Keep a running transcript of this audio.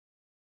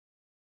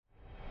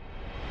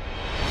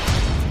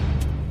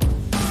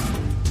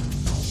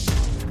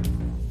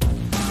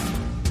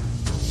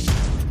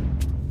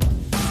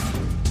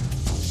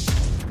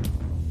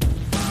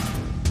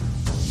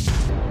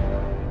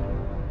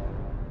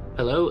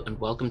Hello and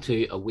welcome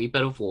to A Wee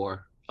Bit of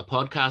War, a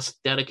podcast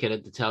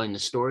dedicated to telling the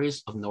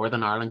stories of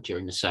Northern Ireland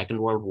during the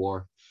Second World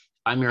War.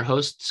 I'm your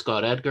host,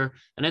 Scott Edgar,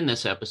 and in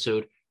this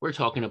episode, we're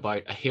talking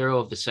about a hero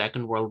of the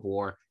Second World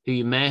War who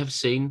you may have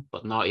seen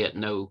but not yet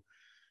know.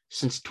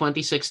 Since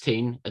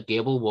 2016, a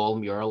gable wall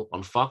mural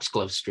on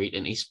Foxglove Street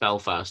in East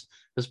Belfast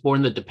has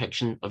borne the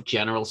depiction of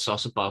General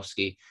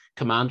Sosabowski,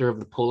 commander of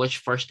the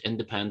Polish 1st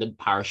Independent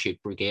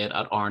Parachute Brigade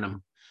at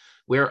Arnhem.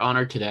 We're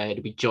honoured today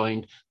to be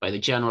joined by the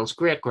General's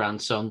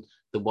great-grandson,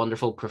 the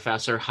wonderful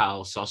Professor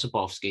Hal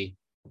Sosabowski.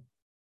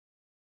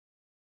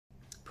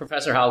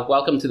 Professor Hal,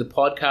 welcome to the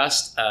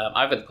podcast.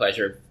 I've had the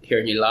pleasure of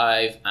hearing you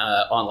live,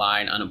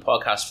 online and in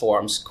podcast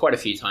forums quite a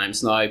few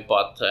times now,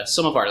 but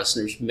some of our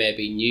listeners may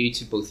be new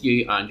to both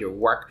you and your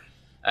work.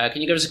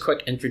 Can you give us a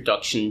quick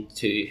introduction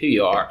to who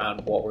you are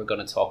and what we're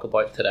going to talk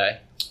about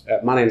today?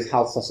 My name is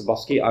Hal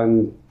Sosabowski.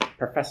 I'm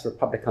Professor of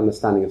Public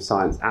Understanding of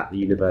Science at the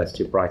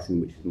University of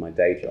Brighton, which is my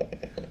day job.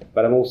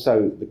 But I'm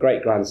also the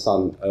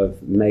great-grandson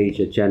of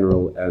Major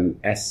General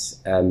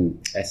S.F.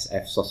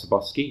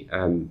 Sosabowski,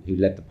 who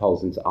led the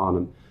Poles into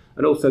Arnhem,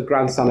 and also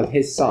grandson of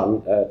his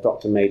son,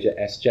 Dr. Major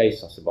S.J.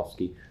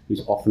 Sosabowski,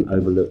 who's often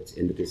overlooked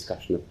in the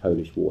discussion of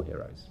Polish war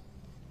heroes.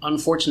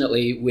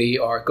 Unfortunately, we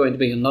are going to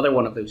be another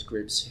one of those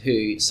groups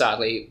who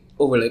sadly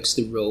overlooks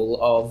the role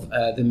of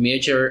the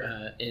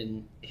Major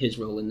in his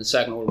role in the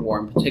Second World War,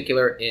 in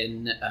particular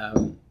in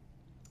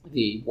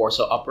the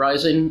Warsaw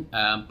Uprising.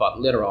 But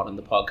later on in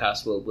the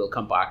podcast, we'll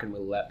come back and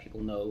we'll let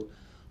people know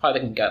how they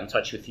can get in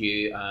touch with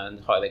you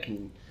and how they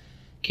can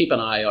keep an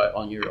eye out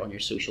on your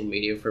social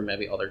media for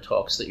maybe other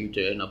talks that you're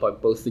doing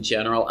about both the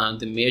General and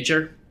the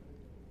Major.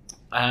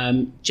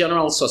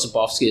 General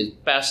Sosabowski is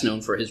best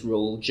known for his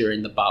role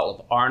during the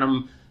Battle of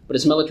Arnhem, but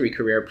his military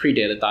career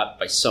predated that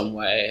by some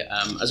way.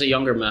 As a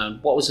younger man,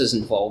 what was his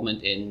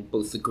involvement in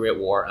both the Great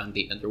War and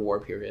the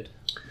interwar period?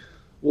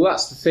 Well,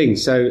 that's the thing.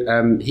 So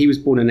he was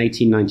born in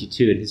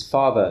 1892, and his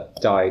father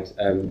died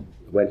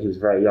when he was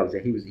very young. So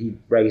he was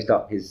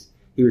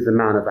the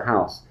man of the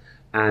house,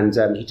 and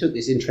he took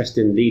this interest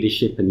in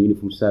leadership and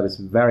uniform service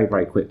very,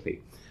 very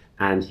quickly,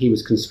 and he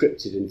was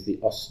conscripted into the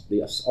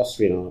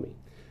Austrian army,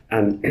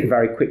 and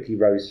very quickly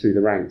rose through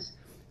the ranks.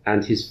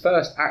 And his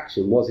first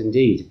action was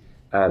indeed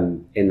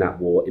in that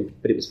war,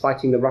 but it was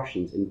fighting the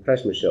Russians in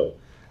Przemysl,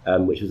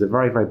 which was a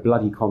very, very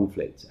bloody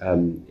conflict.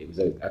 It was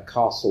a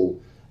castle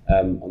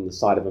on the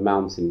side of a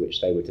mountain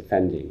which they were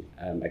defending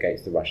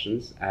against the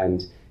Russians,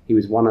 and he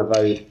was one of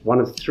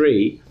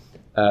three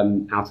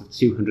out of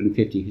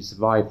 250 who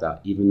survived that,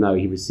 even though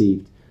he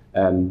received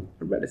a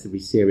relatively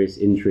serious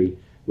injury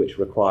which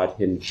required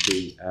him to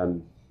be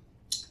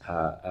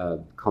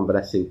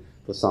convalescing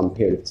for some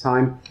period of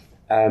time.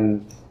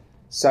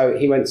 So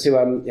he went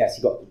to, he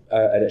got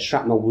a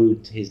shrapnel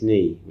wound to his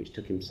knee, which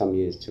took him some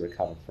years to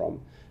recover from,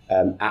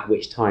 at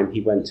which time he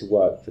went to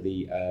work for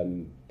the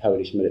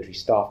Polish Military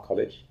Staff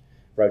College,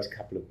 wrote a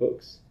couple of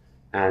books,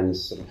 and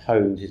sort of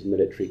honed his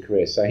military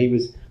career. So he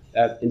was,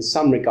 in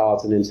some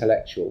regards, an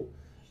intellectual,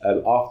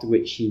 after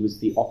which he was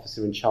the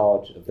officer in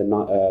charge of the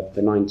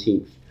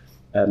 19th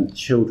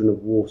Children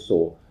of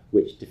Warsaw,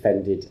 which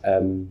defended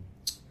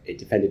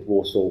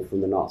Warsaw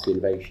from the Nazi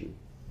invasion.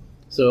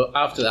 So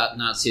after that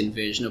Nazi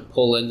invasion of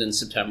Poland in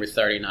September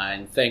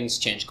 1939, things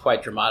changed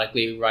quite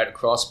dramatically right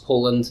across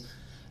Poland.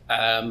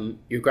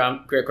 Your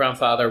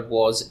great-grandfather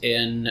was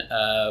in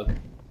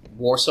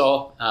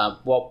Warsaw.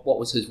 What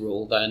was his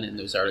role then in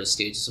those early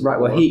stages of the war?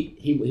 Well,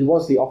 he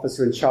was the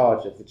officer in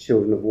charge of the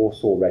Children of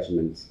Warsaw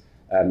Regiment,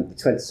 the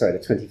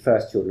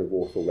 21st Children of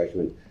Warsaw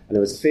Regiment, and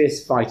there was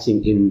fierce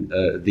fighting in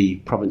the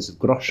province of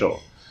Groszo.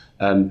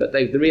 But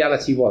the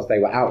reality was they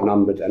were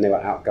outnumbered and they were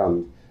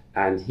outgunned,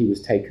 and he was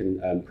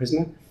taken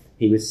prisoner.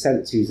 He was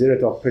sent to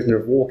Zyrodów prisoner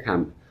of war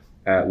camp,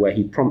 where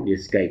he promptly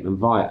escaped, and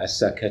via a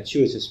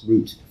circuitous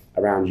route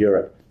around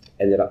Europe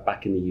ended up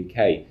back in the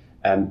UK.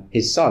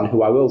 His son,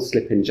 who I will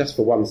slip in just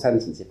for one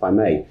sentence, if I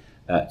may,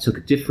 took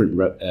a different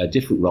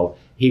role.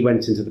 He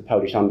went into the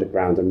Polish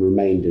underground and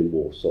remained in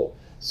Warsaw.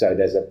 So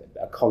there's a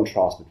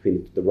contrast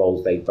between the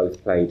roles they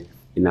both played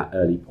in that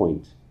early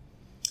point.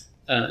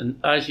 And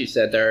as you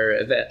said, their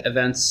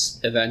events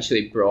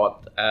eventually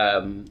brought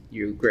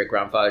your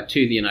great-grandfather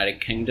to the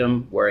United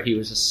Kingdom, where he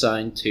was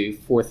assigned to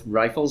 4th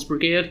Rifles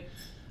Brigade.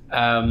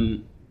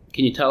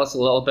 Can you tell us a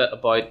little bit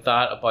about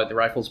that, about the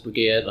Rifles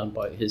Brigade and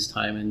about his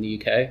time in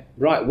the UK?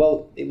 Right,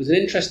 well, it was an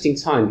interesting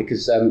time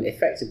because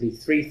effectively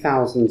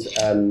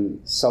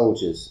 3,000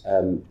 soldiers,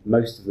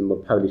 most of them were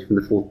Polish from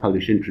the 4th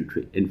Polish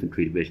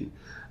Infantry Division,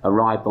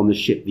 arrived on the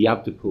ship, the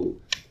Abdopol.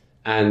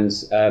 And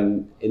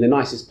in the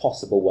nicest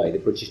possible way, the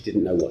British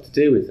didn't know what to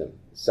do with them.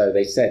 So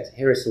they said,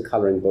 here are some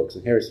colouring books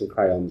and here are some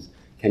crayons.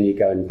 Can you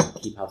go and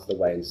keep out of the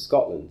way in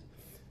Scotland?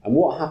 And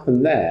what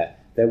happened there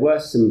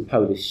were some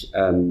Polish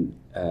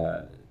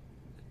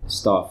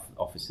staff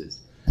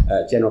officers,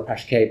 General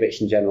Paszkiewicz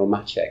and General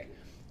Maciek.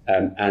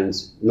 And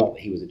not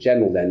that he was a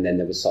general then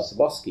there was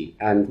Sosabowski.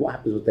 And what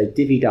happened was they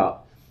divvied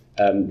up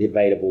the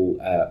available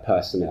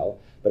personnel.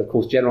 But of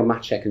course, General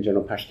Maciek and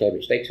General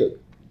Paszkiewicz, they took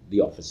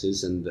the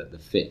officers and the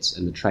fits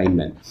and the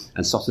trainmen,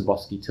 and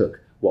Sosabowski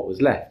took what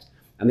was left.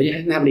 And they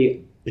didn't have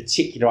any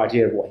particular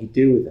idea of what he'd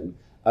do with them,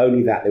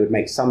 only that they would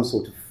make some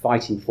sort of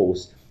fighting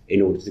force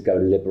in order to go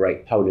and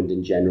liberate Poland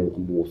in general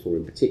and Warsaw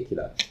in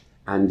particular.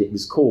 And it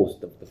was called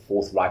the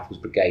 4th Rifles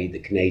Brigade, the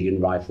Canadian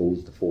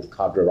Rifles, the 4th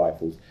Cadre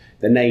Rifles.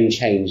 The name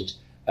changed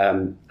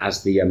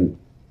as the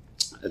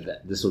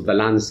sort of the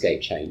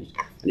landscape changed.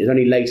 And it was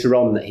only later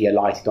on that he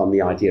alighted on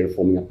the idea of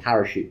forming a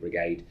parachute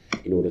brigade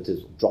in order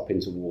to drop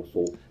into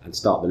Warsaw and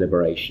start the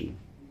liberation.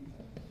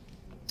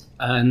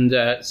 And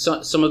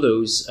some of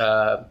those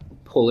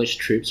Polish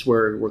troops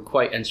were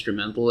quite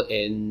instrumental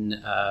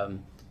in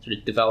sort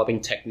of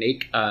developing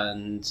technique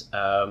and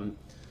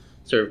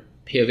sort of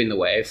paving the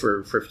way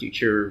for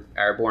future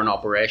airborne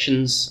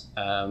operations.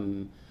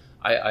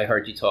 I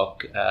heard you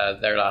talk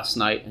there last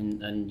night,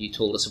 and you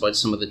told us about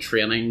some of the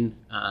training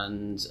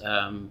and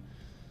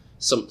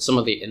some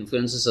of the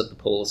influences that the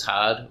Poles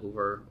had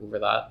over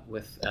that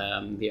with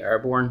the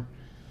airborne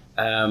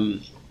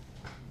kind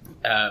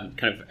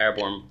of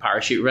airborne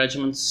parachute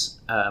regiments.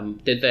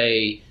 Did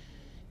they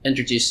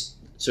introduce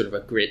sort of a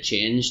great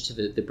change to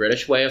the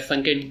British way of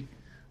thinking?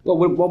 Well,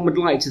 one would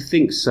like to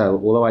think so,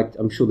 although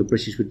I'm sure the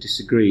British would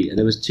disagree. And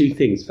there was two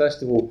things.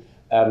 First of all,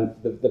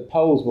 the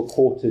Poles were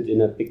quartered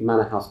in a big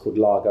manor house called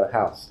Largo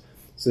House.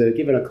 So they were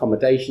given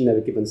accommodation, they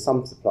were given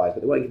some supplies,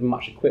 but they weren't given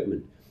much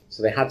equipment.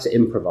 So they had to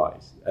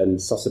improvise. And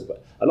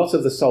a lot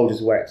of the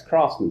soldiers were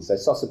ex-craftsmen, so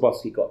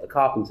Sosabowski got the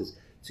carpenters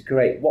to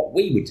create what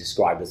we would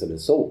describe as an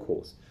assault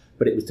course,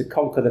 but it was to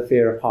conquer the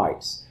fear of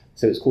heights.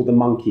 So it's called the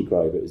Monkey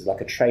Grove. It was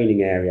like a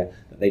training area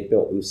that they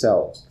built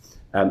themselves.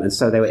 And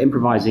so they were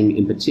improvising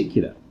in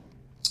particular.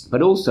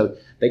 But also,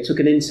 they took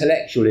an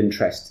intellectual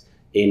interest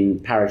in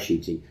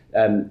parachuting.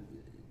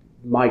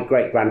 My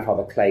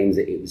great-grandfather claims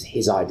that it was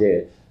his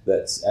idea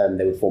that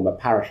they would form a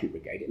parachute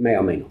brigade. It may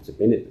or may not have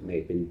been. It may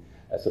have been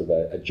a sort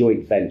of a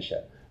joint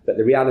venture. But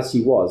the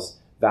reality was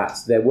that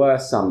there were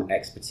some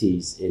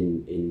expertise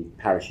in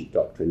parachute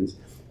doctrines.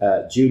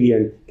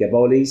 Julian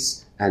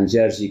Gebolis and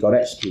Jerzy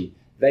Gorecki,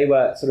 they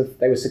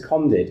were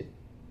seconded,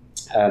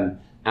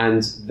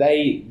 and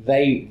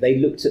they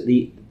looked at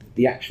the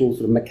actual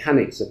sort of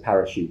mechanics of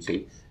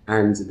parachuting,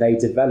 and they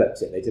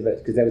developed it.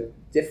 Because there were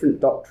different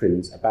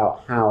doctrines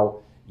about how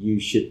you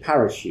should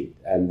parachute,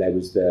 and there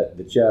was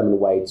the German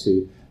way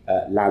to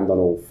land on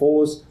all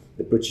fours,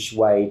 the British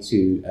way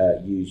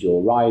to use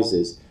your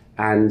risers,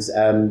 and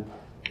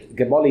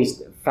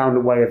Gebolis found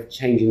a way of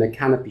changing the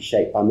canopy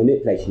shape by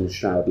manipulating the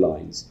shroud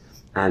lines,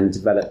 and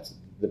developed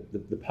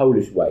the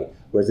Polish way,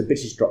 whereas the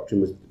British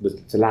doctrine was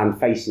to land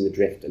facing the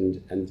drift,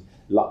 and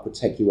luck would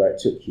take you where it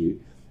took you.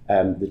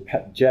 The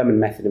German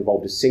method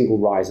involved a single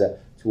riser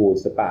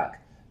towards the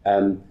back,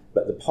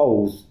 but the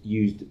Poles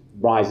used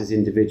risers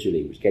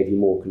individually, which gave you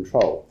more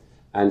control.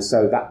 And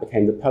so that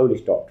became the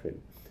Polish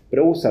doctrine. But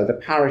also the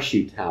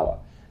parachute tower.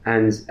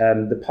 And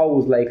the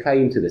Poles lay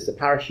claim to this. The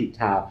parachute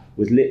tower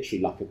was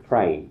literally like a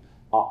crane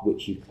up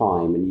which you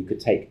climb, and you could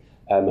take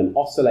an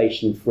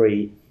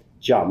oscillation-free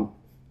jump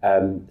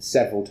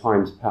several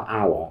times per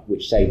hour,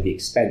 which saved the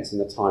expense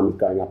and the time of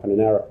going up on an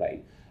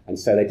aeroplane. And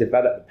so they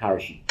developed the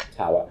parachute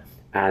tower,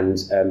 and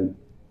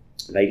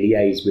they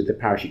liaised with the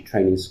parachute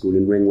training school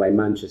in Ringway,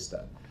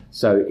 Manchester.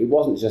 So it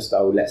wasn't just,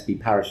 let's be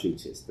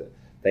parachutists.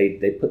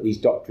 They put these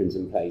doctrines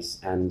in place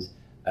and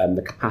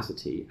the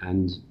capacity,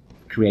 and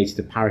created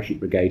a parachute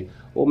brigade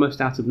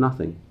almost out of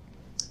nothing.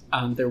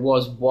 And there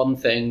was one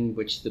thing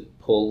which the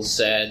Poles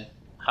said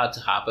had to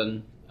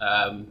happen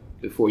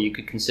before you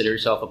could consider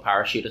yourself a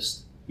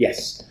parachutist.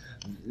 Yes.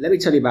 Let me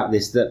tell you about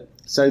this.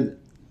 So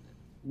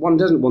one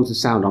doesn't want to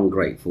sound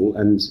ungrateful,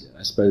 and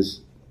I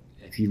suppose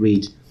if you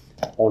read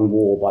On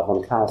War by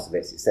von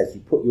Clausewitz, it says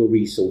you put your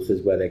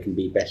resources where they can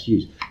be best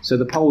used. So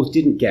the Poles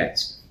didn't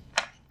get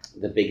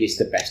the biggest,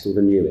 the best, or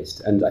the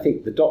newest. And I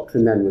think the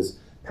doctrine then was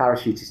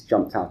parachutists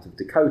jumped out of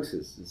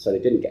Dakotas, and so they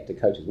didn't get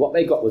Dakotas. What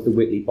they got was the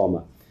Whitley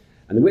bomber.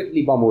 And the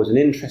Whitley bomber was an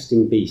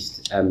interesting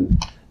beast. And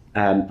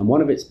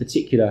one of its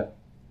particular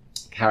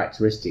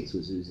characteristics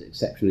was it was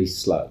exceptionally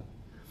slow.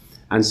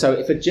 And so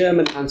if a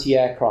German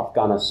anti-aircraft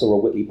gunner saw a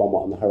Whitley bomber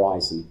on the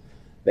horizon,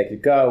 they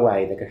could go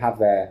away, they could have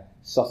their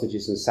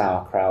sausages and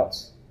sauerkraut,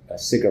 a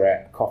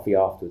cigarette, a coffee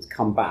afterwards,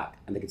 come back,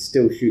 and they could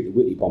still shoot the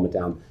Whitley bomber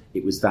down.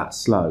 It was that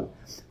slow.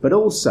 But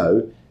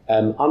also,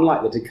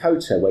 unlike the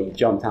Dakota, where you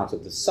jumped out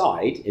of the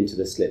side into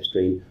the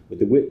slipstream, with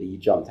the Whitley you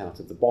jumped out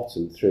of the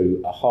bottom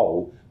through a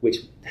hole which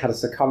had a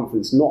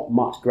circumference not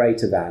much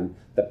greater than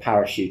the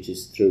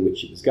parachutist through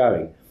which it was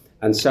going.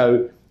 And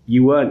so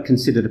you weren't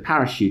considered a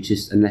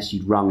parachutist unless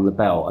you'd rung the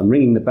bell. And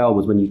ringing the bell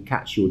was when you'd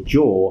catch your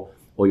jaw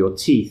or your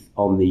teeth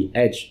on the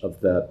edge of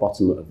the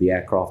bottom of the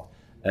aircraft,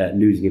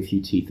 losing a few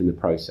teeth in the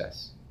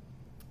process.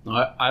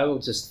 Now, I will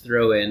just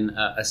throw in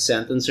a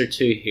sentence or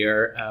two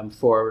here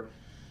for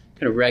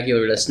kind of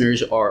regular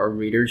listeners or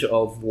readers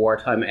of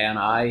Wartime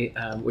NI,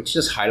 which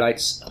just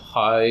highlights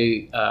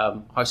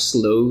how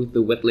slow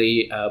the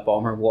Whitley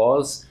bomber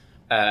was.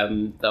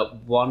 That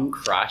one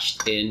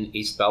crashed in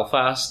East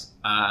Belfast,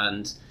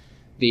 and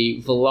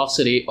the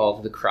velocity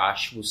of the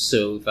crash was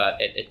so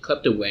that it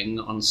clipped a wing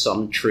on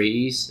some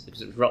trees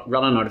because it was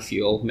running out of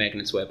fuel, making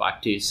its way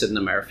back to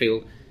Sydenham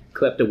Airfield,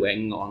 clipped a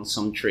wing on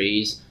some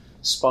trees,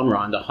 spun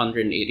around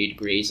 180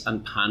 degrees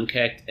and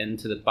pancaked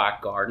into the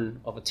back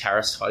garden of a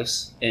terraced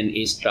house in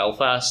East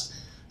Belfast.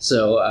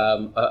 So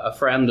a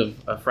friend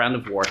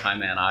of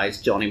wartime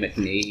NI's, Johnny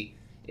McNee,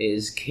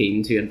 is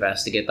keen to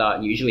investigate that,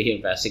 and usually he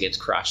investigates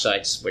crash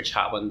sites which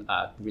happen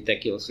at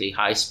ridiculously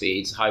high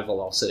speeds, high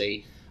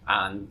velocity,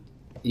 and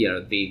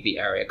the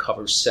area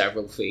covers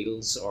several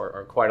fields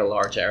or quite a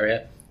large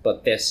area.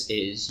 But this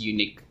is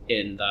unique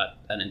in that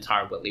an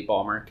entire Whitley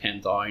bomber came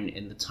down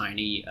in the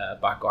tiny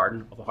back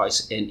garden of a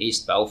house in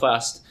East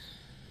Belfast.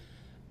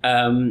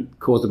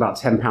 Caused about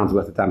 £10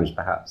 worth of damage,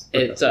 perhaps.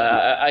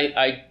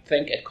 I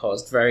think it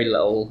caused very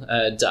little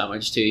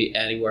damage to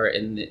anywhere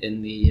in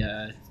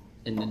the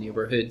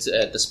neighbourhood,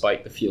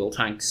 despite the fuel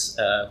tanks,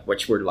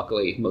 which were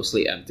luckily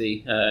mostly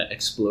empty,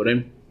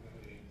 exploding.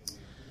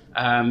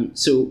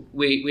 So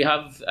we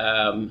have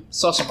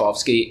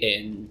Sosabowski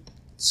in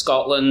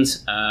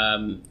Scotland,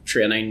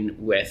 training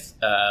with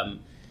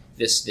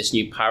this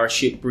new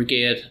parachute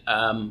brigade.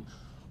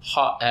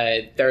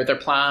 Their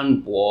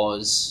plan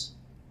was,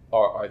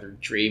 or their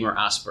dream or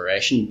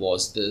aspiration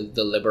was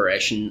the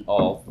liberation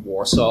of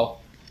Warsaw.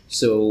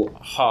 So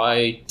how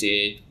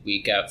did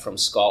we get from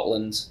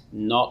Scotland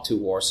not to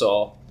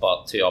Warsaw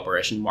but to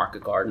Operation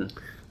Market Garden?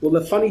 Well,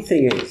 the funny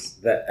thing is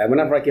that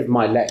whenever I give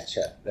my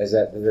lecture, there's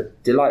a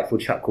delightful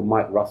chap called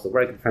Mike Russell, a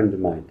very good friend of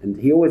mine, and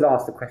he always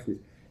asks the question,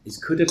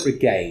 could a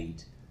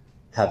brigade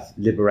have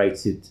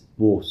liberated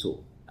Warsaw?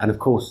 And of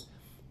course,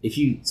 if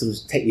you sort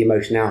of take the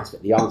emotion out of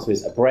it, the answer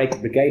is a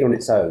brigade on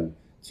its own,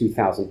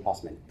 2,000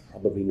 plus men,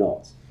 probably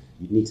not.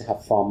 You'd need to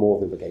have far more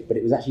than a brigade. But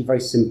it was actually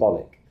very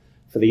symbolic.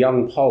 For the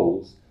young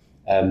Poles,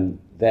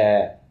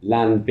 their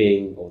land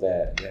being, or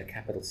their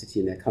capital city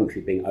in their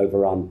country being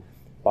overrun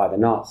by the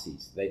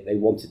Nazis, they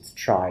wanted to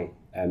try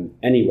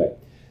anyway.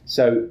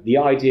 So the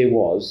idea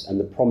was, and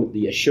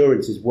the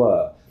assurances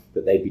were,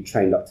 that they'd be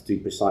trained up to do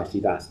precisely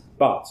that.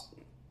 But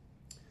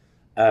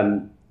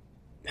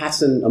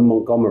Patton and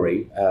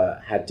Montgomery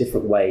had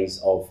different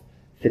ways of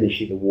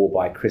finishing the war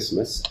by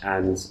Christmas,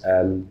 and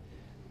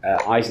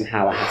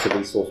Eisenhower had to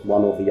resource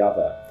one or the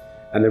other.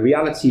 And the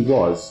reality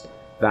was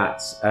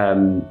that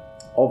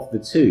of the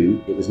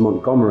two, it was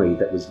Montgomery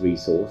that was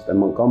resourced, and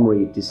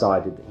Montgomery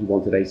decided that he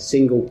wanted a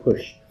single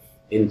push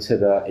into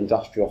the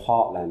industrial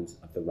heartland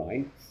of the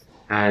Rhine.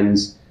 And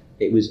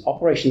it was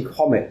Operation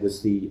Comet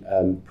was the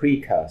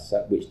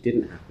precursor, which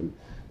didn't happen,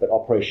 but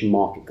Operation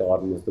Market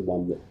Garden was the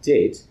one that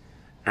did.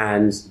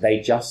 And they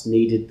just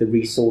needed the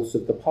resource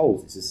of the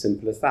Poles. It's as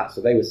simple as that. So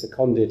they were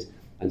seconded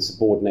and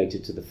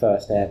subordinated to the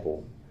 1st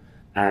Airborne,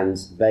 and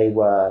they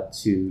were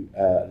to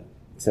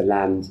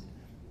land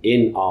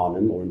in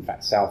Arnhem, or in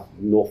fact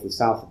north and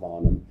south of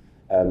Arnhem,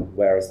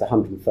 whereas the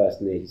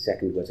 101st and the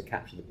 82nd were to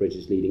capture the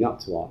bridges leading up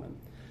to Arnhem.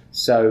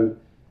 So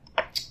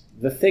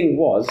the thing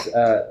was,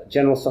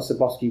 General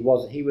Sosabowski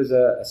was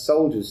a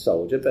soldier's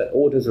soldier, but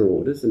orders are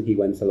orders, and he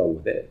went along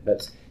with it.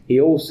 But he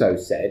also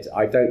said,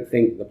 I don't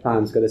think the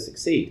plan's going to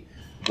succeed.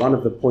 One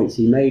of the points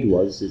he made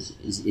was,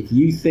 is if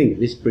you think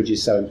this bridge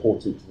is so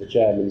important to the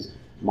Germans,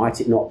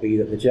 might it not be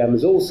that the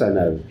Germans also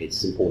know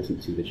it's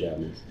important to the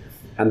Germans?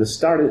 And the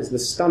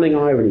stunning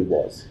irony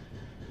was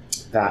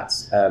that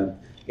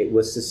it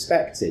was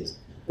suspected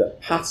that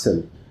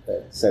Patton,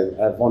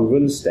 von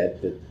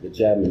Rundstedt, the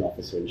German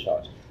officer in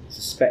charge,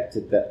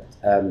 suspected that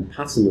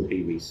Patton would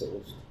be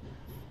resourced,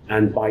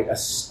 and by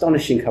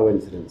astonishing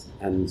coincidence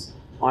and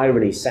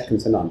irony second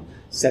to none,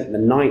 sent the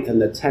 9th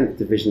and the 10th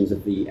divisions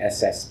of the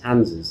SS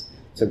Panzers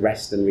to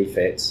rest and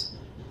refit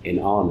in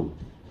Arnhem.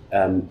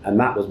 And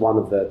that was one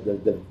of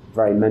the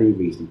very many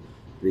reasons.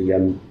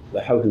 The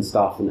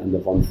Hohenstaufen and the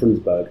von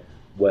Frundsberg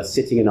were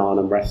sitting in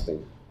Arnhem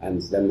resting,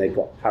 and then they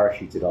got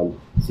parachuted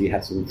on. So you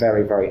had some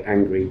very, very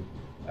angry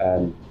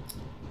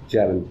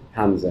German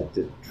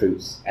Panzer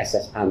troops,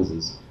 SS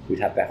Panzers, who'd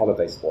had their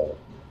holiday spoiled.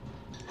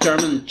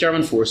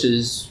 German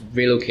forces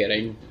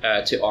relocating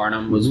to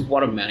Arnhem was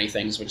one of many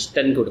things which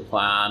didn't go to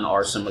plan,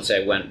 or some would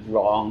say went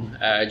wrong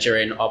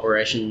during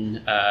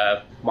Operation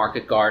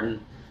Market Garden.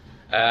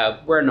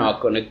 We're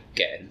not going to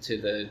get into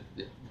the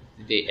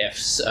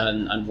ifs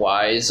and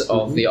whys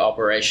of the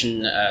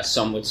operation.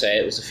 Some would say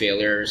it was a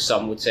failure.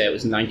 Some would say it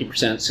was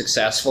 90%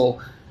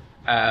 successful.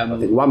 I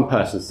think one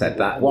person said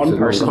that. One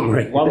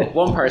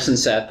person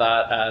said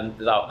that, and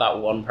that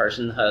one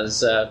person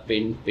has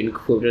been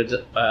quoted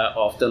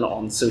often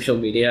on social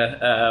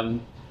media.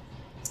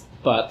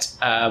 But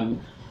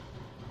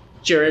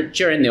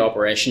during the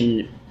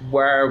operation,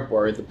 where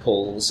were the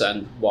Poles,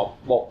 and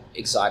what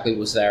exactly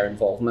was their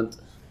involvement?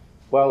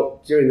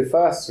 Well, during the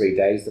first 3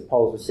 days, the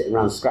Poles were sitting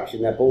around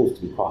scratching their balls,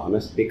 to be quite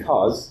honest,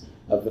 because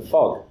of the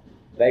fog.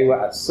 They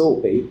were at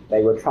Saltby.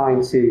 They were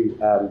trying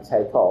to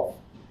take off,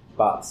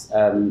 but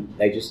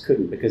they just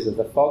couldn't because of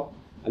the fog.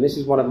 And this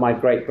is one of my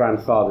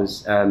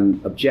great-grandfather's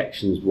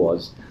objections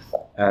was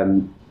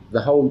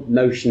the whole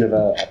notion of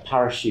a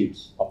parachute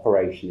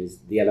operation is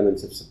the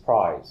element of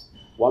surprise.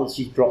 once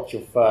you've dropped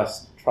your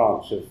first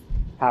tranche of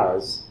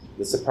paras,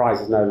 the surprise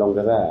is no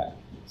longer there.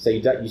 So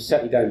you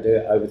certainly don't do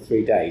it over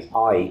 3 days,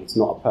 i.e. it's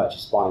not a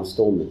purchase by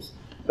instalments.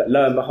 But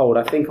lo and behold,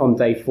 I think on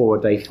day 4 or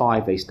day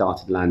 5 they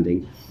started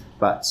landing,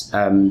 but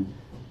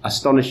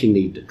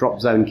astonishingly, Drop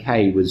Zone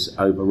K was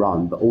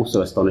overrun, but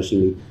also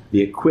astonishingly,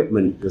 the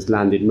equipment was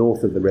landed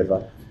north of the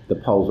river, the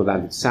poles were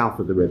landed south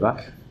of the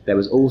river. There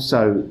was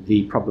also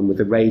the problem with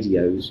the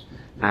radios,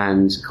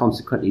 and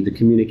consequently the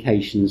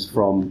communications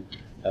from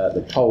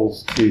the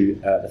poles to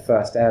the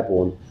 1st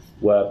Airborne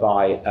were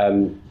by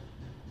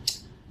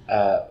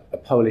a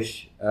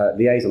Polish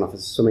liaison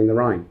officer swimming the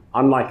Rhine.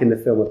 Unlike in the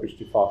film A Bridge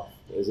Too Far,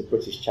 it was a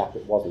British chap,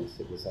 it wasn't,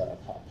 it was a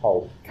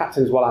Pole.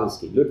 Captain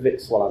Zwolanski, Ludwik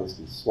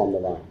Zwolanski, swam the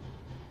Rhine.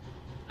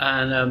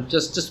 And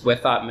just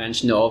with that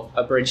mention of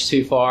A Bridge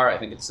Too Far, I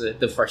think it's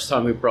the first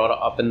time we brought it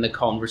up in the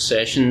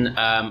conversation.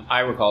 I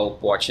recall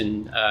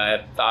watching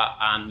that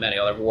and many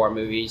other war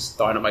movies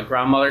down at my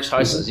grandmother's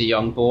house as a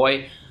young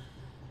boy.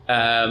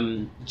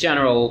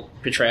 General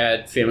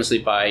portrayed famously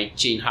by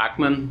Gene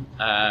Hackman.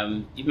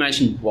 You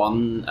mentioned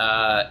one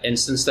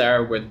instance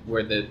there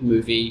where the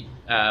movie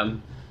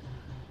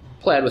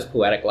played with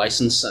poetic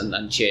license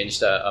and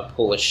changed a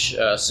Polish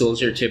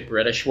soldier to a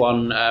British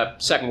one.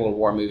 Second World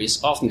War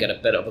movies often get a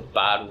bit of a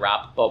bad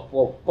rap, but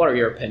what are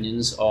your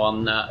opinions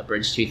on A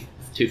Bridge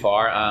Too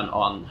Far and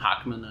on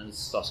Hackman and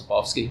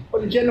Sosabowski?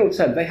 Well, in general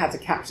terms, they had to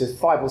capture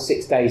 5 or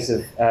 6 days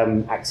of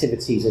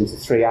activities into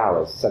 3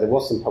 hours, so there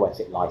was some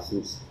poetic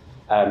license.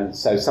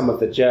 So some of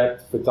the,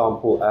 for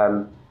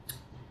example,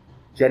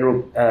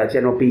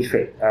 General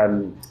Beatrick,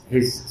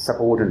 his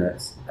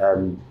subordinate,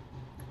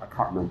 I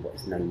can't remember what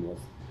his name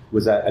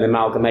was an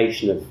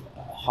amalgamation of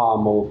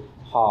Harmel,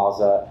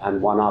 Haza,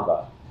 and one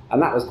other. And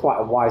that was quite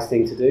a wise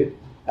thing to do.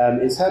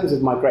 In terms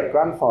of my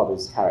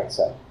great-grandfather's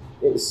character,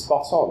 it was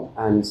spot on,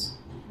 and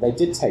they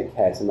did take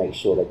care to make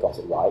sure they got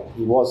it right.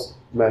 He was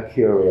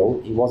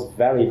mercurial, he was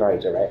very, very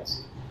direct,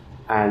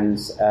 and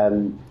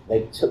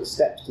they took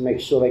steps to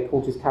make sure they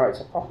caught his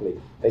character properly.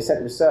 They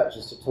sent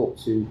researchers to talk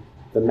to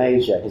the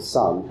Major, his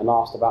son, and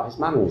asked about his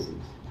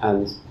mannerisms.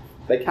 And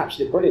they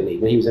captured it brilliantly.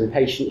 When he was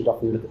impatient, he'd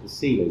often look at the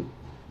ceiling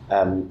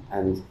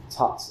and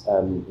tut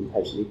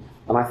impatiently.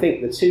 And I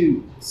think the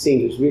two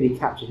scenes which really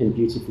captured him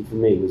beautifully for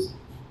me was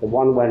the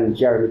one when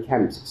Jeremy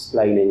Kemp's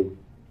explaining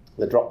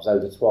the drop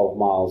zone to 12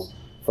 miles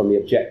from the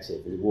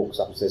objective, and he walks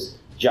up and says,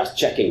 "Just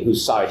checking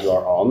whose side you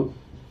are on."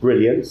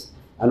 Brilliant.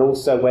 And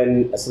also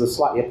when a sort of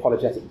slightly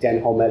apologetic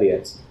Denholm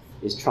Elliott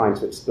is trying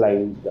to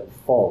explain that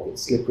fog,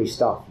 it's slippery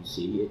stuff, you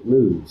see, it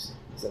moves.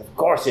 He said, "Of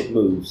course it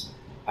moves."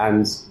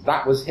 And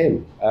that was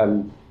him.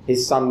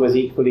 His son was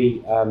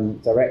equally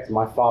direct,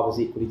 my father's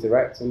equally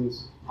direct, and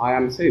I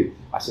am too.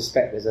 I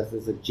suspect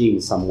there's a gene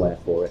somewhere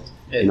for it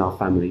in our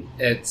family.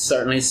 It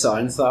certainly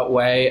sounds that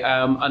way.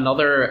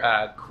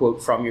 Another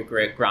quote from your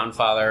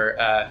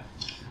great-grandfather,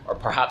 or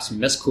perhaps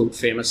misquote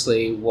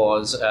famously,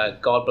 was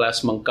 "God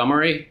bless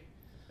Montgomery."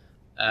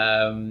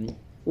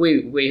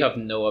 We have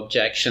no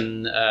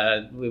objection.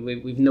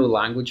 We've no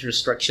language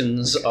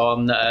restrictions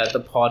on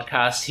the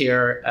podcast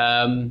here.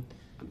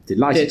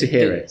 Delighted to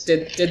hear it.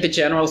 Did the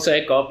general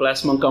say "God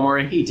bless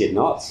Montgomery"? He did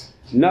not.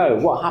 No,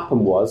 what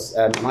happened was,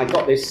 and I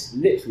got this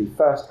literally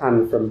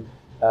first-hand from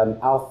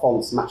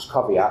Alphonse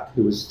Machkowiak,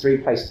 who was 3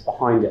 places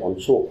behind it on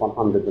chalk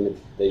 100 when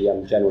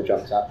the general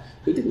jumped out.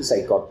 He didn't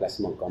say "God bless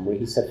Montgomery."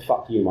 He said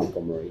 "Fuck you,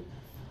 Montgomery."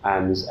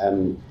 And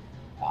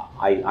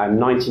I'm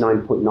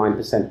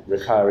 99.9%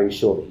 recurring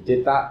sure that he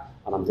did that,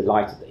 and I'm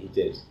delighted that he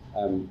did.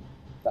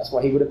 That's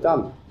what he would have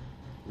done.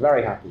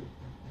 Very happy.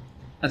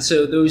 And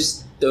so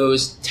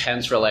those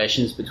tense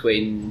relations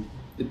between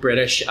the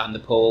British and the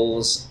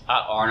Poles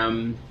at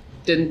Arnhem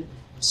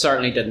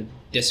certainly didn't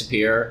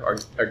disappear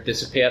or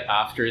dissipate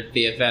after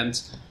the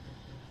event.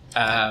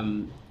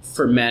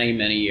 For many,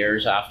 many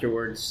years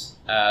afterwards,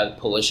 the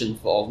Polish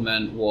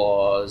involvement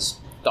was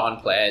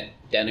downplayed,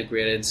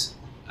 denigrated.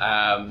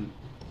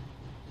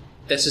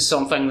 This is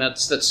something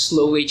that's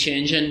slowly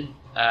changing,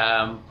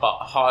 but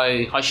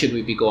how should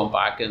we be going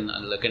back and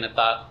looking at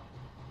that?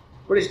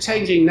 Well, it's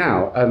changing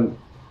now.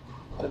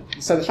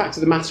 So the fact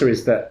of the matter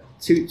is that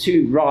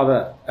two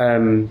rather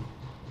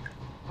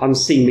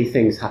unseemly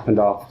things happened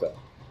after.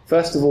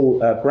 First of all,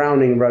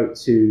 Browning wrote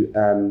to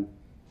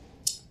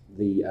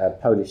the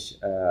Polish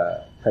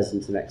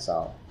president in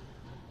exile,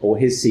 or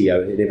his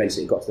CEO, and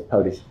eventually got to the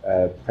Polish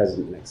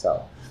president in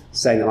exile,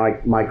 saying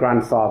that my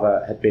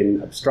grandfather had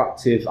been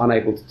obstructive,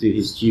 unable to do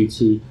his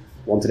duty,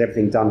 wanted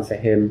everything done for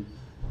him.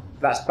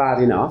 That's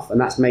bad enough,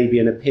 and that's maybe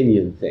an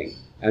opinion thing.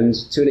 And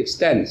to an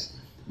extent,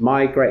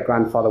 my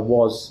great-grandfather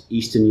was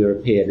Eastern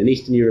European, and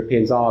Eastern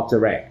Europeans are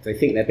direct. They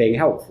think they're being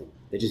helpful.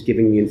 They're just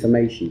giving the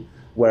information.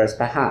 Whereas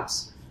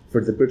perhaps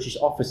for the British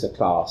officer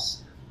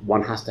class,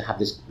 one has to have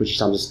this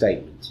British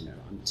understatement. You know,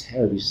 I'm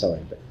terribly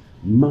sorry, but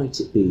might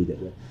it be that...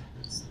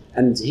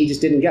 And he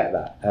just didn't get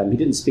that. He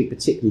didn't speak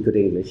particularly good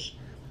English,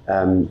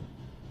 and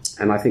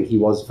I think he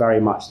was very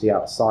much the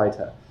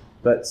outsider.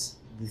 But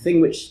the thing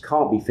which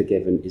can't be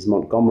forgiven is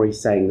Montgomery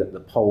saying that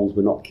the Poles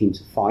were not keen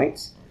to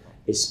fight,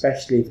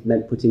 especially if it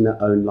meant putting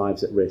their own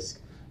lives at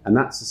risk. and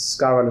that's a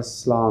scurrilous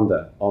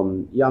slander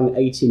on young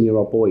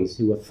 18-year-old boys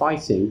who were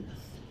fighting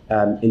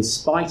in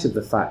spite of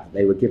the fact that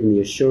they were given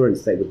the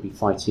assurance they would be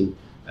fighting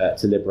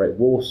to liberate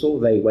Warsaw.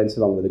 They went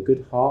along with a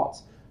good heart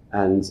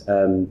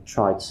and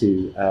tried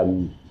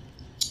to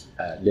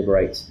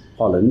liberate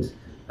Holland.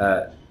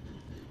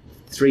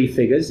 3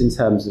 figures in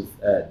terms of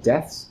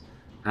deaths,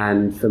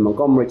 and for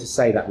Montgomery to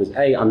say that was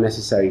A,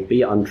 unnecessary,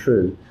 B,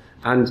 untrue,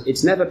 and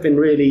it's never been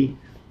really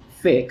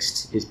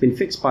fixed. It's been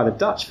fixed by the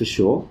Dutch for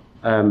sure,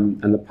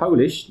 and the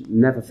Polish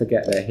never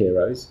forget their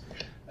heroes,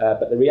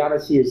 but the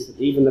reality is that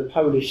even the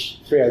Polish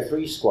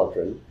 303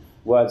 squadron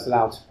weren't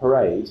allowed to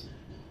parade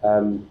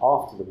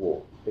after the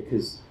war,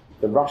 because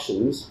the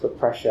Russians put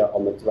pressure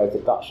on both the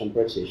Dutch and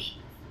British,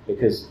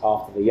 because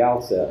after the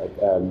Yalta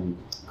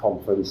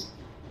conference,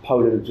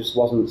 Poland just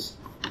wasn't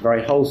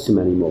very wholesome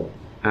anymore.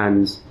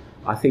 And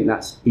I think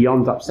that's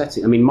beyond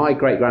upsetting. I mean, my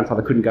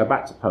great-grandfather couldn't go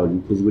back to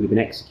Poland because he would have been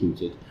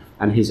executed,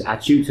 and his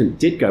adjutant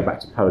did go back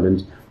to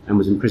Poland and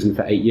was in prison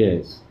for 8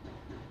 years.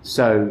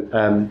 So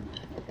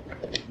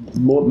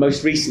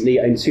most recently,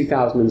 in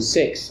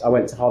 2006, I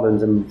went to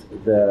Holland, and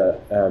the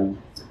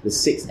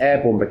 6th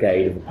Airborne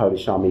Brigade of the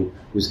Polish Army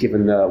was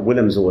given the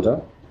Willems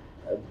Order,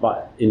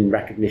 but in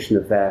recognition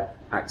of their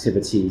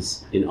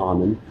activities in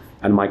Arnhem.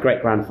 And my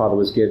great-grandfather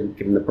was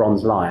given the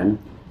Bronze Lion,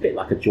 a bit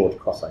like a George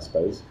Cross, I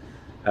suppose.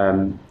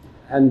 And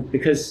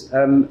because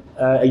a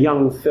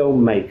young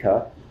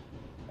filmmaker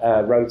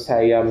wrote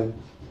a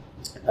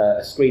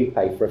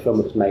screenplay for a film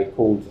that was made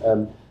called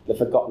The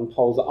Forgotten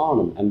Poles at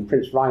Arnhem, and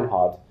Prince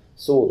Reinhard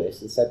saw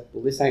this and said,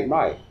 well, this ain't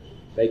right.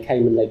 They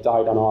came and they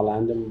died on our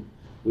land, and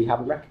we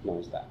haven't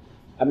recognised that.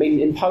 I mean,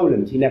 in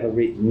Poland, he never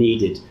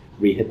needed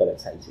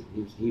rehabilitating.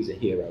 He was a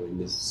hero in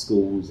the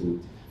schools,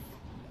 and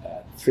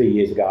 3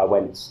 years ago I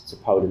went to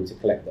Poland to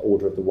collect the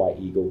Order of the White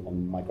Eagle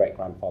on my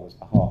great-grandfather's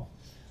behalf.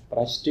 But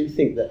I just do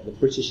think that the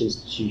British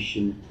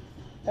institution,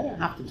 they don't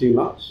have to do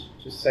much.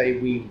 Just say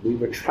we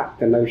retract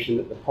the notion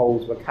that the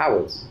Poles were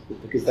cowards,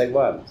 because they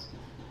weren't.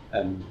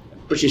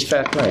 British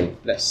fair play,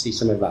 let's see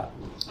some of that.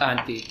 And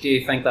do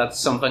you think that's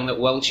something that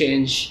will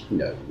change?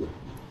 No.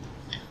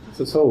 Not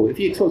at all. If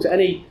you talk to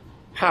any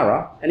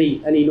para,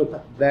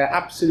 they're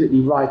absolutely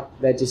right.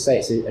 They just say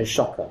it's a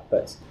shocker,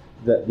 but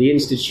the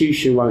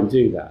institution won't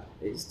do that.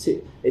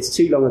 It's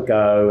too long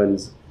ago, and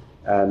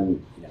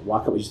why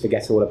can't we just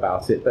forget all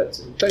about it? But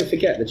don't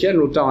forget, the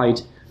general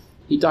died.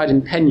 He died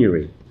in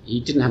penury. He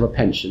didn't have a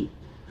pension,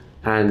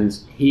 and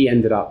he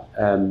ended up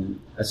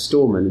a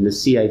storeman in the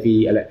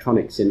CAV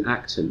Electronics in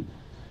Acton.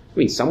 I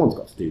mean, someone's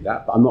got to do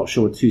that, but I'm not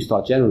sure a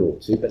 2-star general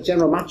ought to. But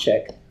General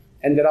Maciek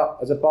ended up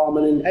as a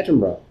barman in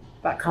Edinburgh.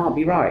 That can't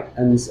be right,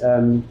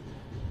 and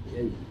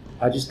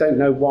I just don't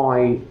know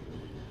why,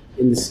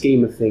 in the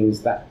scheme of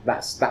things, that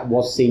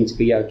was seen to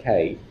be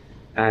okay.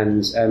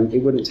 And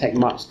it wouldn't take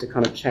much to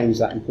kind of change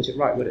that and put it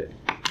right, would it?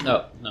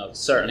 No,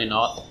 certainly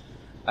not.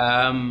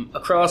 Certainly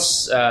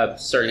across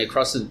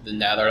the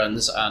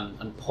Netherlands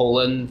and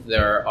Poland,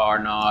 there are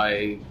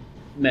now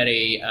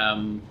many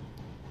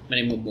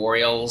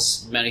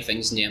memorials, many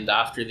things named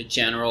after the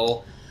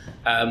general.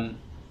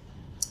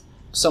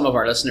 Some of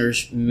our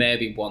listeners may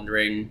be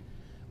wondering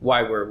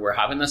why we're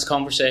having this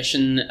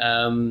conversation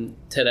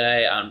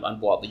today,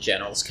 and what the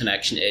general's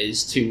connection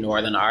is to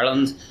Northern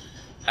Ireland.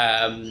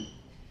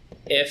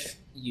 If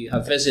you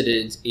have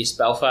visited East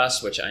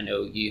Belfast, which I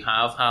know you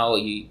have, Hal,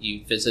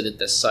 you visited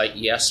this site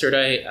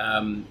yesterday.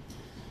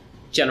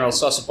 General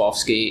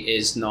Sosabowski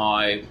is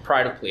now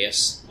pride of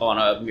place on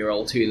a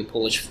mural to the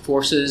Polish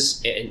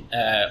forces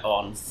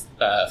on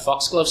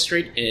Foxglove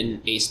Street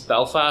in East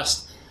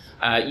Belfast.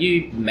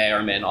 You may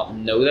or may not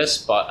know this,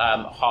 but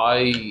how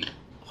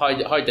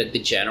did the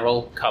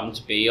general come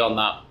to be on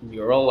that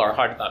mural, or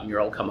how did that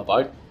mural come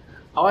about?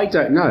 I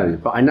don't know,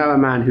 but I know a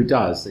man who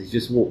does. He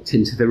just walked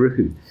into the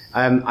room.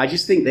 I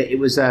just think that it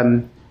was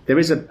there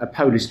is a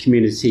Polish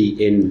community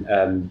in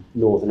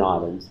Northern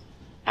Ireland,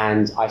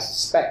 and I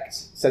suspect.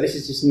 So this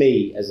is just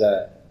me as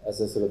a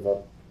sort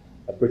of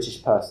a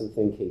British person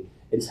thinking.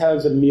 In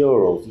terms of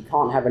murals, you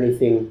can't have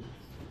anything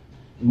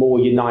more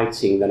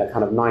uniting than a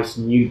kind of nice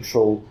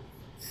neutral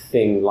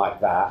thing like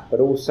that. But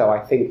also, I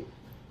think,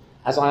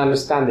 as I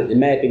understand it, there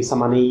may have been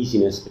some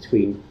uneasiness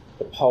between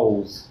the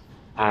Poles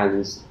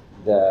and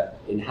the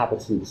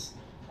inhabitants,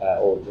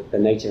 or the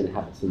native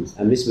inhabitants,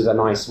 and this was a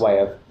nice way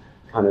of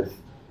kind of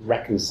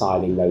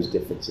reconciling those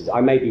differences.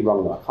 I may be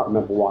wrong though, I can't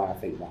remember why I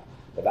think that,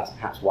 but that's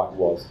perhaps why it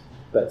was.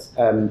 But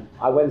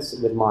I went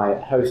with my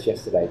host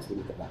yesterday to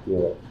look at that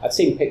mural. I'd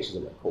seen pictures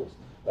of it, of course,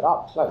 but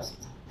up close,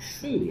 it's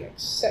truly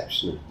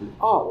exceptional. The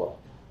artwork.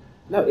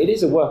 No, it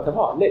is a work of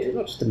art, literally,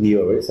 not just a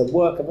mural, it's a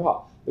work of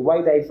art. The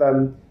way they've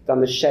done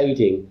the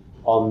shading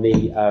on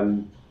the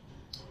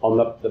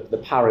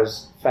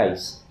para's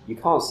face, you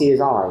can't see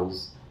his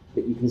eyes,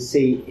 but you can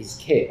see his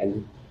kit,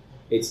 and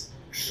it's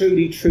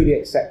truly, truly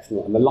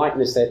exceptional. And the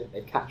likeness that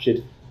they've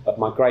captured of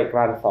my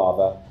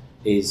great-grandfather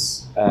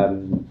is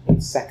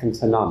it's second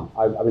to none.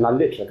 I mean, I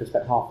could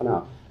spend half an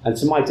hour. And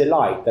to my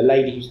delight, the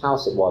lady whose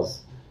house it was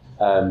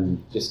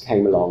just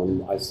came along,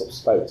 and I sort of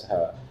spoke to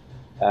her.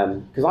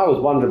 Because I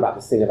always wondered about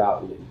this thing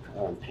about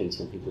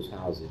painting on people's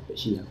houses, but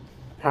she was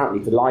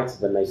apparently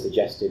delighted when they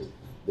suggested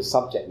the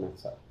subject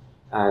matter.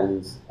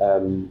 And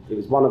it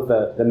was one of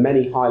the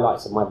many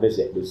highlights of my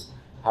visit was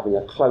having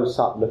a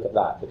close-up look at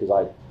that, because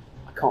I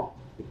can't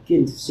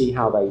begin to see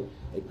how they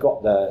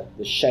got the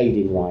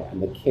shading right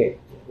and the kit,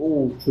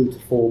 all true to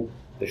form,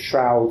 the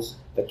shrouds,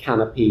 the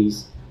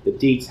canopies, the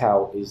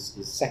detail is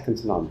second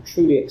to none,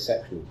 truly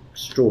exceptional,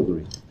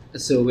 extraordinary.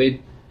 So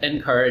we'd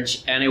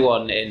encourage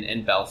anyone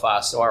in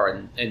Belfast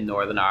or in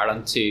Northern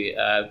Ireland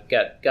to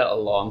get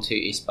along to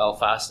East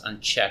Belfast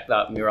and check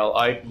that mural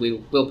out.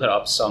 We'll put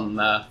up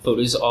some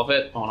photos of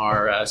it on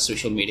our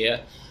social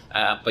media.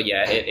 But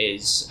yeah, it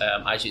is,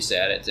 as you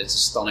said, it's a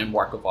stunning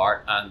work of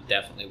art and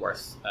definitely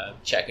worth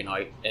checking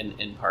out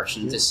in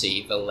person to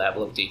see the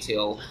level of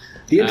detail.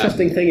 The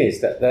interesting thing is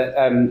that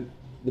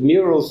the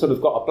mural's sort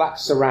of got a black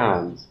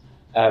surround,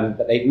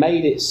 but they've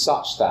made it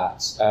such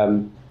that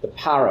the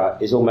para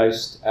is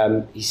almost,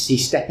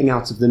 he's stepping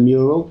out of the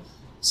mural,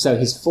 so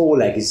his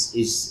foreleg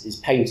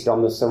is painted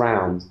on the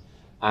surround,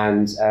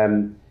 and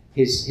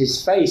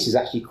his face is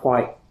actually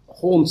quite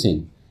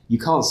haunting. You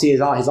can't see his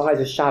eyes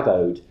are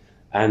shadowed.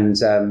 And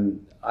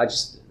I've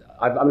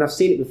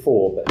seen it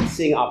before, but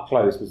seeing it up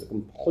close was a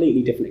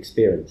completely different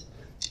experience.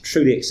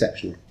 Truly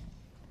exceptional.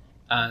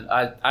 And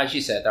as you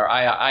said there,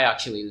 I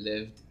actually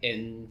lived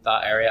in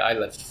that area. I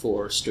lived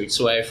 4 streets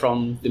away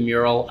from the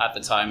mural at the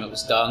time it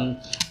was done.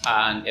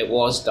 And it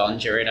was done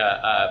during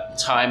a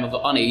time of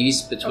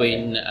unease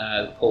between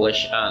the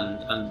Polish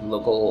and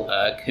local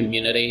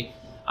community.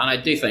 And I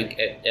do think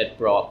it did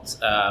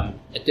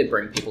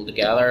bring people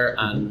together,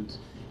 and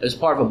it was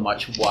part of a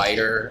much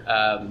wider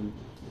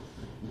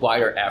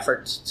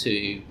effort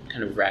to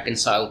kind of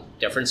reconcile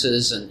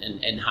differences and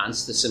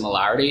enhance the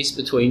similarities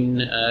between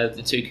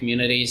the two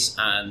communities.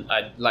 And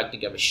I'd like to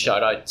give a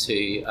shout out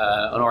to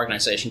an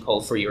organisation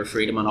called For Your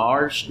Freedom and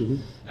Ours, who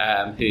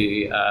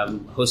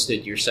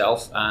hosted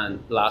yourself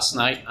and last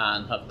night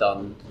and have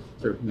done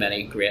sort of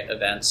many great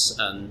events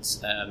and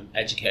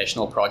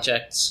educational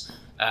projects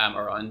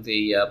around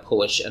the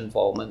Polish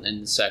involvement in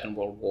the Second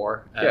World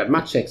War.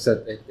 Maciek's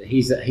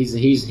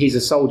he's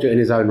a soldier in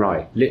his own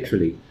right,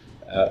 literally.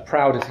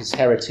 Proud of his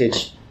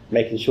heritage,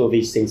 making sure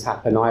these things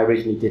happen. I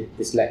originally did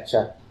this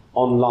lecture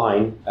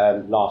online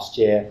last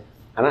year,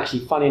 and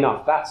actually, funny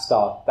enough, that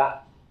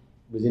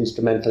was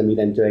instrumental in me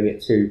then doing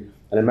it to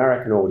an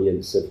American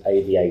audience of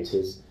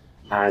aviators,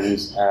 and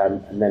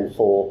then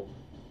for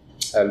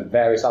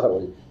various other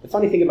audiences. The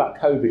funny thing about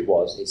COVID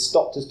was it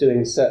stopped us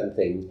doing certain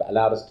things, but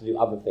allowed us to do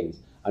other things.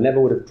 I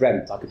never would have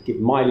dreamt I could give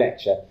my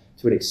lecture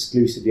to an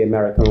exclusively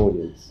American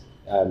audience.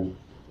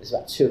 It's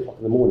about 2 o'clock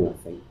in the morning, I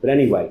think. But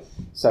anyway,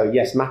 so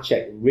yes,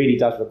 Maciek really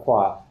does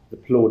require the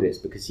plaudits,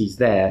 because he's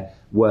there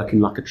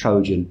working like a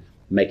Trojan,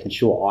 making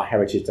sure our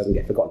heritage doesn't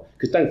get forgotten.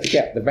 Because don't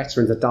forget, the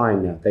veterans are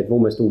dying now. They've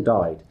almost all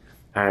died.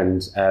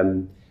 And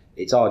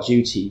it's our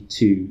duty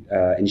to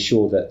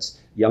ensure that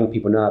young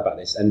people know about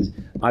this. And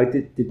I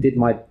did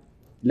my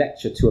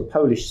lecture to a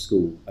Polish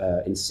school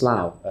in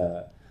Slough,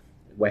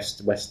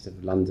 west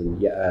of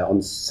London,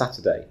 on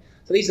Saturday.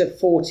 So these are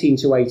 14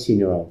 to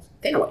 18-year-olds.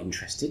 They're not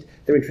interested.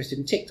 They're interested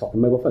in TikTok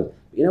and mobile phones.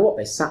 But you know what?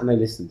 They sat and they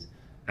listened.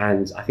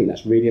 And I think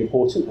that's really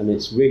important, and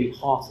it's really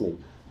heartening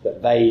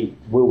that they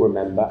will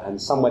remember. And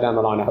somewhere down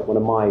the line, I hope one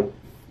of my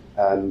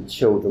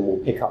children will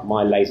pick up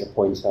my laser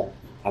pointer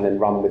and then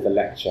run with the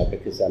lecture,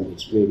 because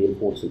it's really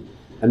important.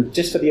 And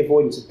just for the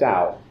avoidance of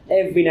doubt,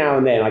 every now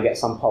and then I get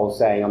some poll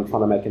saying I'm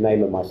trying to make a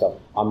name of myself.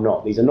 I'm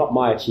not. These are not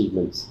my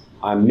achievements.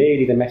 I'm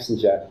merely the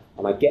messenger,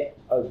 and I get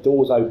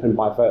doors open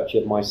by virtue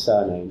of my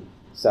surname.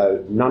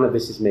 So none of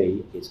this is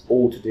me. It's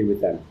all to do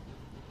with them.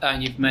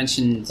 And you've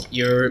mentioned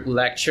your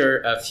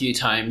lecture a few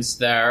times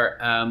there.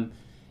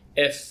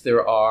 If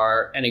there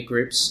are any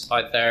groups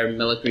out there,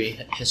 military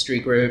history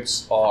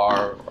groups,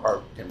 or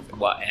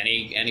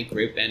any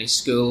group, any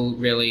school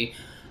really,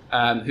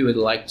 who would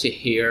like to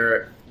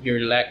hear your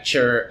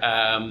lecture,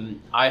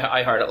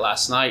 I heard it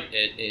last night.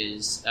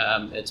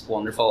 It's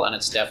wonderful, and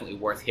it's definitely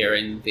worth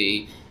hearing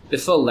the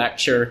full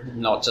lecture,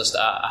 not just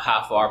a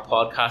half-hour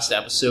podcast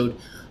episode.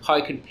 How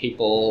can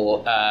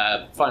people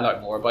find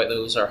out more about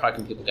those, or how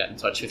can people get in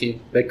touch with you?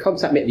 They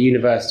contact me at the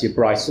University of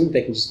Brighton.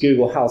 They can just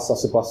Google Hal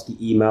Sosabowski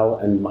email,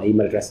 and my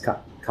email address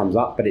comes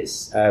up, but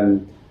it's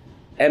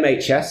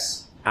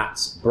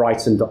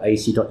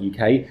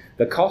mhs@brighton.ac.uk.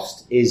 The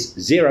cost is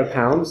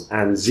 £0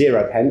 and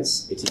 0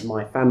 pence. It is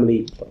my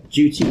family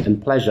duty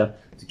and pleasure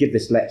to give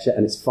this lecture,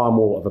 and it's far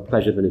more of a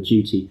pleasure than a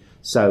duty.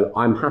 So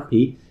I'm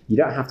happy. You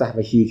don't have to have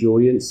a huge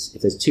audience.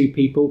 If there's 2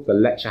 people, the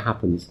lecture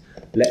happens.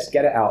 Let's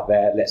get it out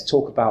there. Let's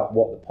talk about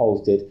what the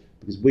Poles did,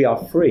 because we are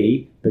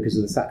free because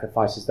of the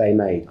sacrifices they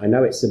made. I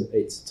know it's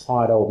a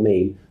tired old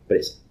meme, but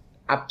it's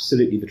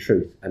absolutely the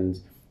truth. And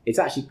it's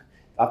actually,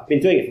 I've been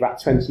doing it for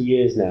about 20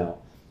 years now.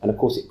 And of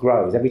course it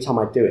grows. Every time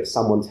I do it,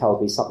 someone tells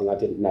me something I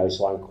didn't know,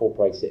 so I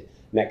incorporate it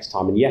next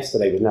time. And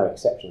yesterday was no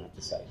exception, I have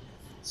to say.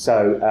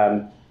 So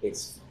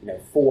it's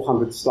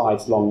 400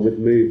 slides long with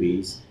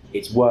movies.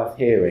 It's worth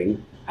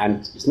hearing.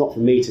 And it's not for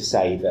me to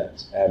say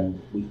that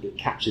it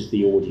captures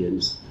the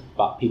audience,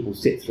 but people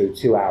sit through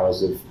 2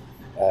 hours of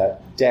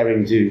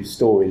daring-do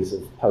stories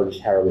of Polish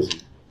heroism.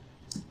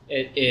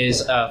 It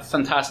is a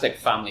fantastic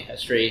family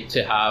history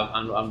to have,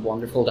 and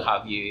wonderful to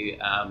have you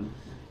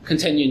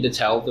continuing to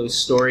tell those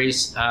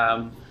stories.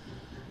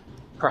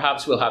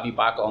 Perhaps we'll have you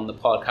back on the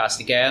podcast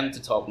again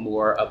to talk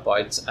more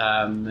about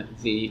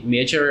the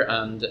Major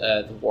and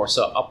the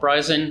Warsaw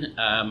Uprising,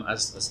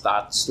 as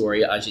that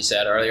story, as you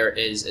said earlier,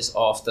 is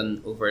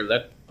often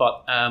overlooked.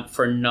 But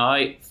for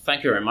now,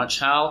 thank you very much,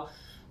 Hal.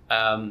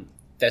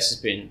 This has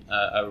been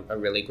a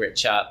really great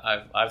chat.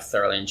 I've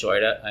thoroughly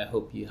enjoyed it. I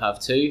hope you have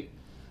too.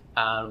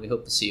 And we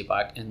hope to see you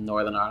back in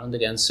Northern Ireland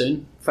again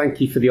soon.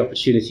 Thank you for the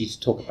opportunity to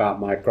talk about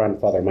my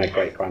grandfather and my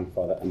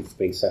great-grandfather, and for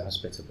being so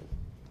hospitable.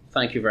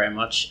 Thank you very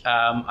much.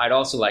 I'd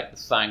also like to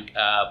thank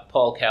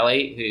Paul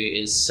Kelly, who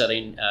is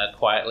sitting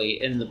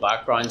quietly in the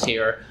background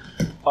here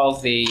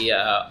of the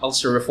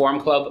Ulster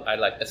Reform Club. I'd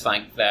like to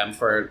thank them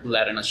for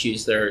letting us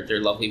use their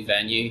lovely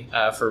venue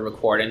for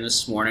recording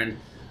this morning.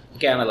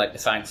 Again, I'd like to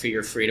thank for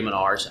your freedom and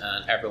ours,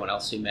 and everyone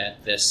else who made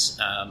this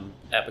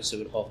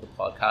episode of the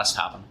podcast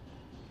happen.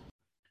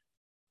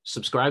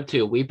 Subscribe to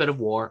A Wee Bit of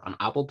War on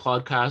Apple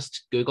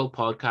Podcasts, Google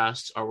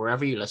Podcasts, or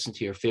wherever you listen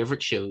to your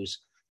favourite shows.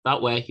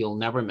 That way, you'll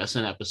never miss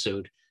an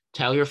episode.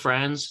 Tell your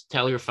friends,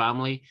 tell your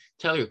family,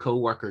 tell your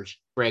co-workers.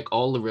 Break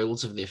all the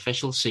rules of the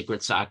Official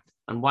Secrets Act,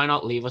 and why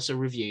not leave us a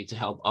review to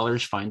help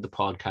others find the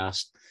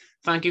podcast.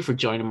 Thank you for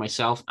joining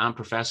myself and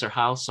Professor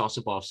Hal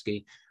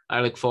Sosabowski.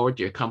 I look forward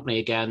to your company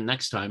again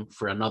next time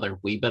for another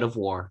Wee Bit of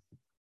War.